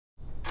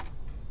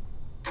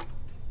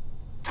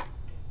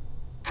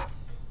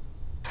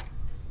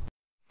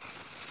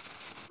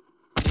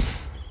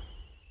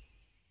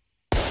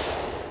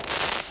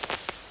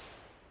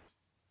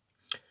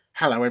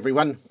Hello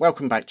everyone,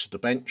 welcome back to the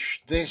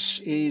bench. This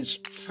is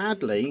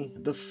sadly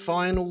the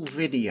final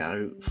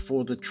video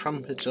for the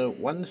Trumpeter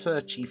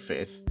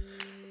 135th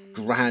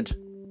Grad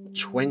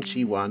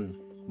 21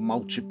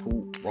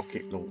 multiple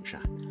rocket launcher.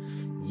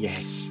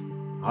 Yes,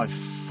 I've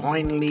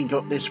finally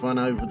got this one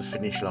over the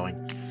finish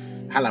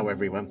line. Hello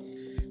everyone.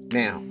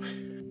 Now,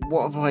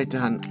 what have I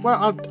done?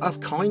 Well, I've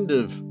kind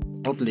of,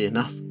 oddly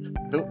enough,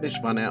 built this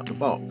one out of the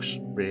box,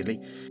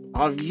 really.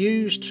 I've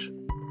used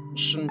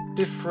some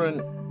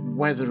different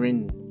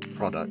weathering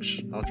products.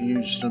 I've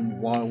used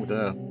some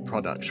wilder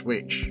products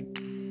which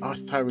I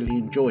thoroughly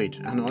enjoyed,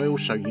 and I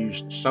also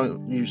used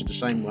the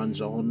same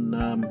ones on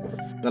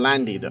the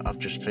Landy that I've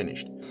just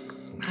finished.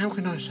 How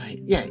can I say?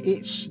 Yeah,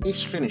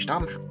 it's finished.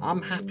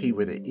 I'm happy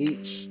with it.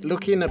 It's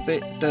looking a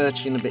bit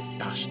dirty and a bit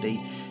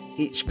dusty.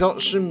 It's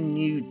got some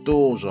new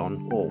doors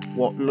on, or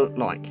what look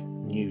like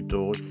new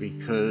doors,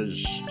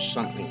 because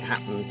something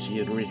happened to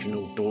the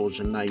original doors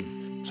and they've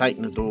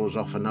taken the doors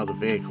off another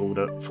vehicle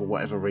that for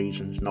whatever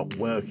reason is not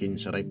working,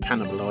 so they've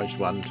cannibalized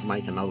one to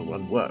make another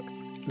one work.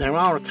 There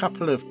are a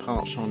couple of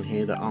parts on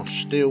here that are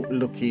still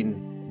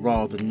looking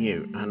rather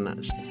new, and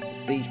that's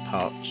these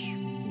parts,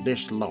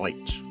 this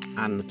light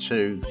and the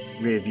two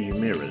rear view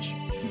mirrors.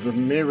 The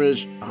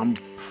mirrors I'm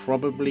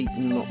probably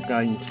not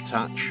going to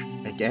touch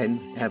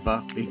again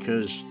ever,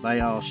 because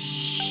they are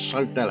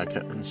so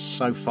delicate and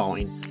so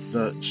fine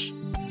that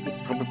you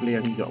probably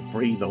only got to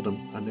breathe on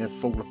them and they'll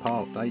fall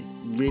apart. They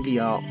really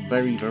are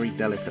very, very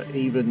delicate.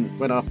 Even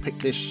when I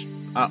picked this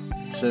up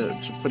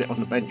to put it on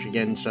the bench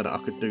again so that I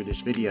could do this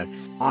video,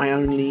 I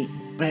only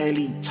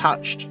barely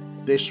touched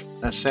this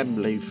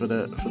assembly for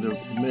the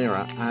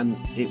mirror and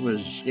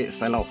it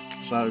fell off.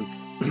 So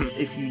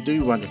if you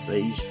do one of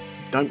these,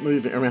 don't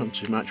move it around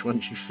too much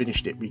once you've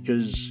finished it,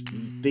 because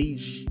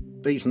these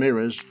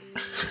mirrors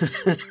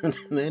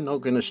they're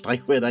not going to stay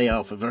where they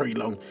are for very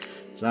long.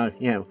 So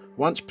yeah,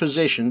 once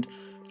positioned,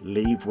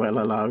 leave well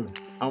alone.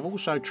 I've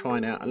also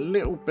tried out a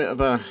little bit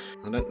of I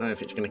don't know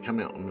if it's going to come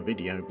out on the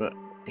video, but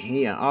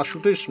here I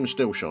shall do some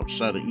still shots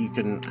so that you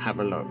can have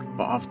a look.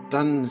 But I've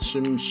done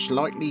some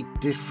slightly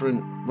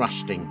different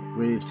rusting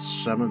with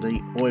some of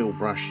the oil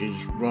brushes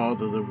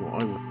rather than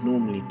what I would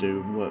normally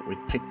do and work with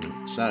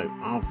pigment. So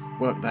I've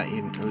worked that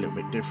in a little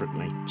bit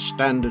differently.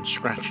 Standard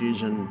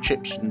scratches and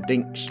chips and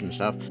dinks and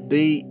stuff.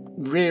 The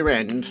rear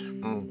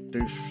end, I'll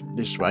do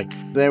this way,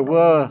 there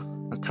were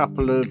a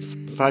couple of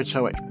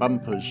photo etch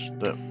bumpers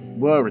that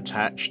were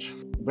attached.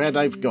 Where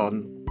they've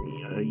gone,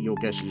 your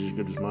guess is as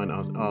good as mine.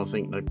 I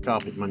think the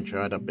carpet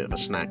muncher had a bit of a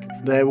snack.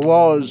 There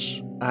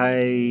was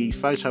a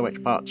photo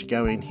etch part to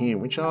go in here,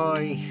 which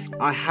I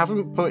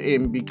haven't put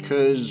in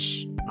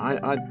because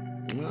I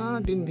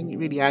didn't think it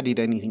really added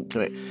anything to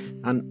it,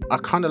 and I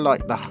kind of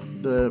like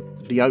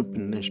the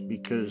openness,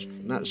 because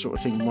that sort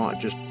of thing might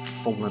have just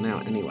fallen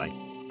out anyway.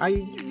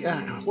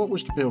 What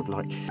was the build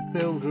like? The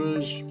build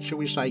was, shall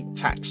we say,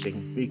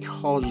 taxing,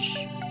 because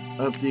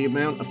of the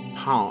amount of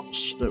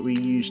parts that we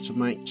used to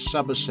make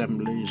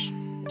sub-assemblies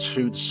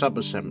to the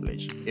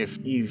sub-assemblies, if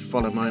you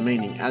follow my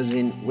meaning. As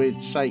in, with,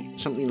 say,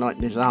 something like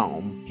this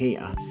arm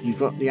here, you've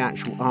got the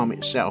actual arm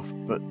itself,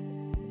 but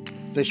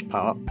this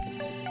part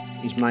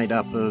is made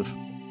up of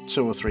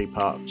 2 or 3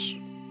 parts.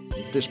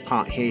 This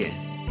part here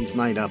is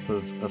made up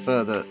of a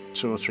further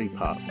 2 or 3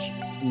 parts.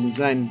 And you've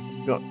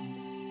then got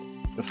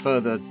a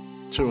further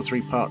 2 or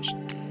 3 parts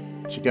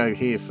to go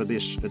here for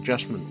this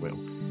adjustment wheel,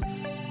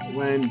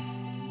 when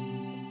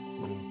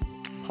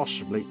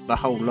possibly the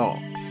whole lot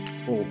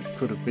or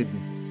could have been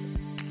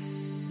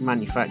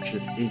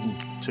manufactured in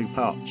 2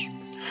 parts.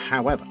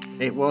 However,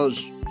 it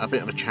was a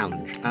bit of a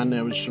challenge, and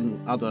there was some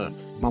other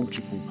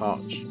multiple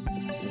parts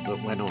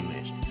that went on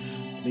this.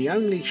 The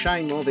only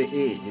shame of it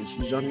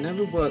is I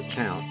never worked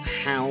out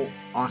how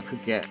I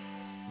could get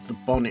the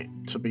bonnet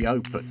to be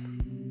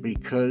open,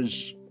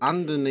 because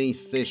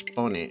underneath this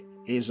bonnet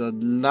is a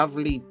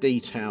lovely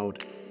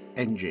detailed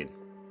engine,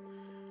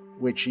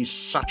 which is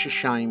such a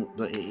shame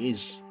that it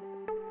is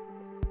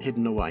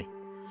hidden away.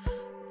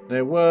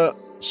 There were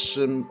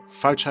some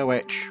photo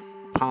etch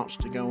parts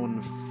to go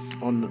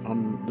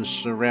on the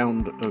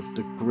surround of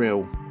the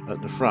grille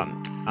at the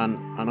front,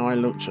 and I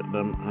looked at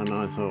them and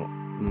I thought,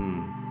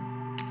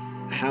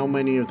 how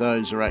many of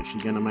those are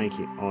actually going to make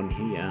it on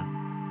here,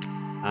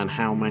 and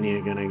how many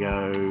are going to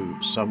go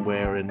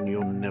somewhere and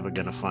you're never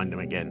going to find them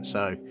again?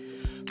 So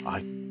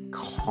I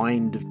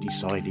kind of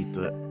decided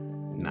that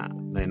nah,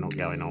 they're not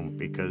going on,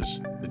 because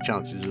the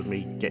chances of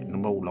me getting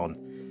them all on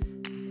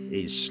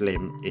is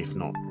slim, if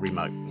not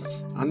remote.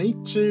 I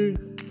need to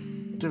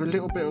do a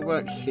little bit of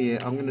work here.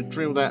 I'm going to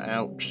drill that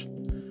out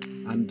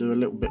and do a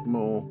little bit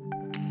more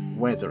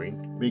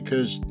weathering,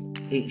 because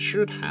it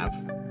should have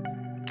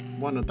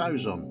one of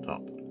those on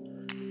top.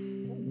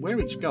 Where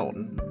it's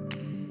gone,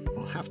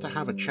 I'll have to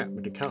have a chat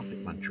with the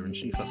carpet muncher and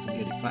see if I can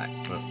get it back,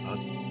 but I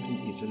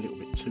think it's a little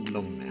bit too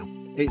long now.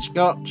 It's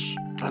got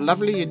a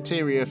lovely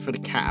interior for the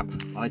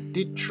cab. I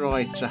did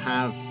try to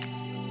have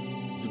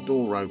the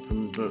door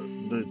open, but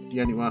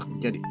the only way I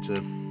could get it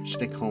to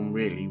stick on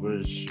really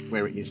was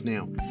where it is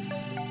now.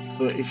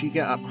 But if you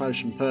get up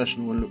close and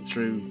personal and look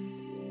through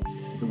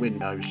the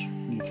windows,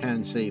 you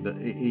can see that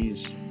it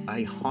is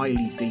a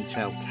highly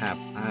detailed cab,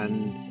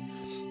 and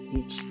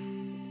it's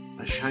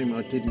a shame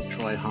I didn't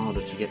try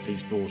harder to get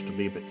these doors to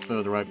be a bit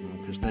further open,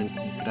 because then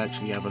you could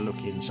actually have a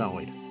look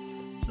inside.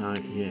 So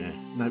yeah,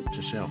 note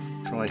to self,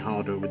 try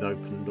harder with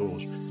open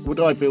doors. Would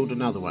I build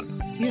another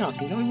one? Yeah, I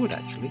think I would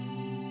actually.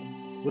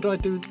 Would I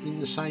do it in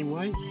the same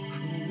way?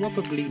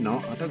 Probably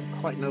not. I don't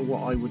quite know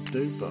what I would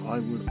do, but I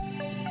would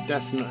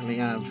definitely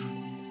have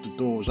the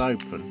doors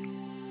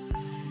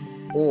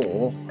open,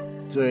 or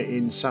do it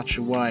in such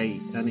a way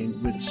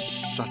and with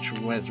such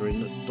a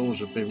weathering that the doors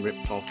have been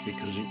ripped off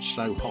because it's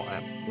so hot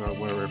out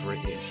wherever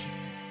it is.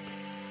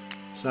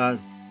 So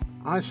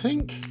I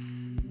think,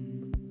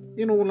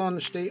 in all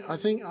honesty, I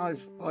think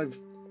I've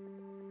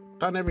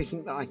done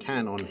everything that I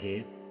can on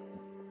here.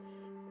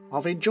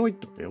 I've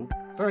enjoyed the build,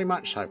 very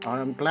much so. I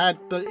am glad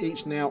that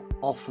it's now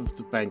off of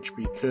the bench,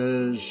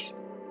 because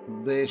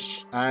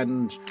this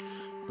and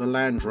the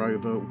Land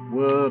Rover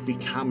were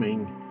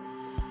becoming,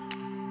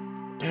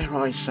 dare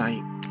I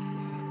say,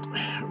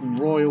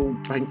 royal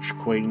bench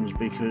queens,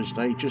 because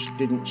they just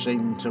didn't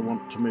seem to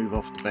want to move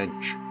off the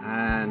bench.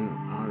 And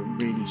I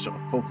really sort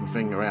of pulled my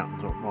finger out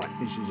and thought, right,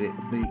 this is it.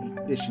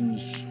 This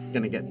is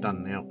going to get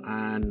done now.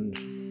 And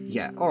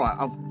yeah, all right,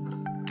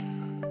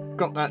 I've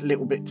got that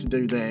little bit to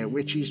do there,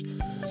 which is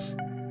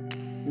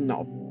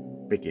not a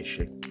big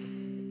issue.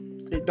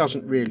 It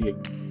doesn't really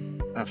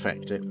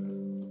affect it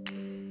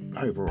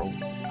overall.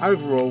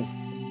 Overall,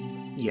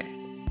 yeah,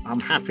 I'm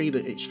happy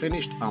that it's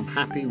finished. I'm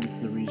happy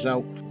with the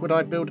result. Would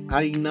I build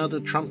another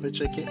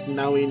trumpeter kit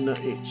knowing that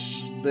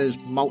there's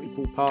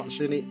multiple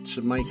parts in it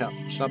to make up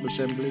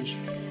sub-assemblies?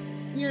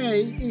 Yeah,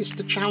 it's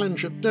the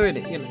challenge of doing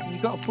it. You know, you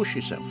got to push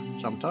yourself.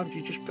 Sometimes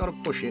you just got to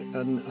push it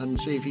and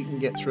see if you can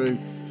get through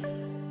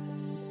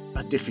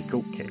a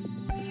difficult kit.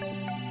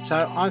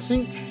 So I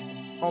think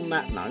on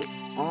that note,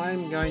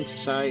 I'm going to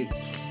say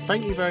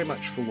thank you very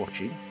much for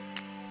watching.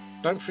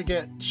 Don't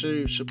forget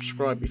to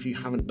subscribe if you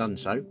haven't done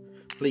so.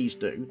 Please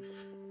do.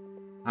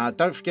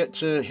 Don't forget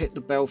to hit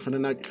the bell for the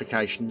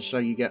notifications so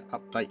you get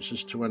updates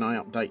as to when I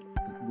update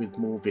with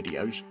more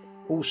videos.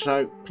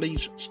 Also,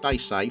 please stay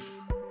safe,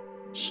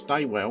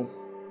 stay well,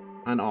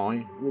 and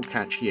I will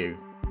catch you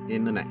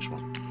in the next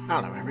one.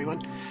 Hello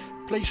everyone.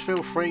 Please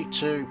feel free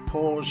to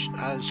pause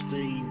as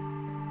the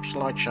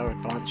slideshow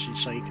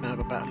advances so you can have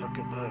a better look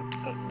at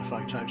the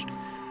photos.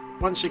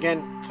 Once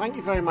again, thank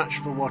you very much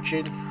for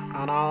watching,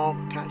 and I'll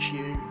catch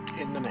you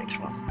in the next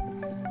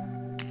one.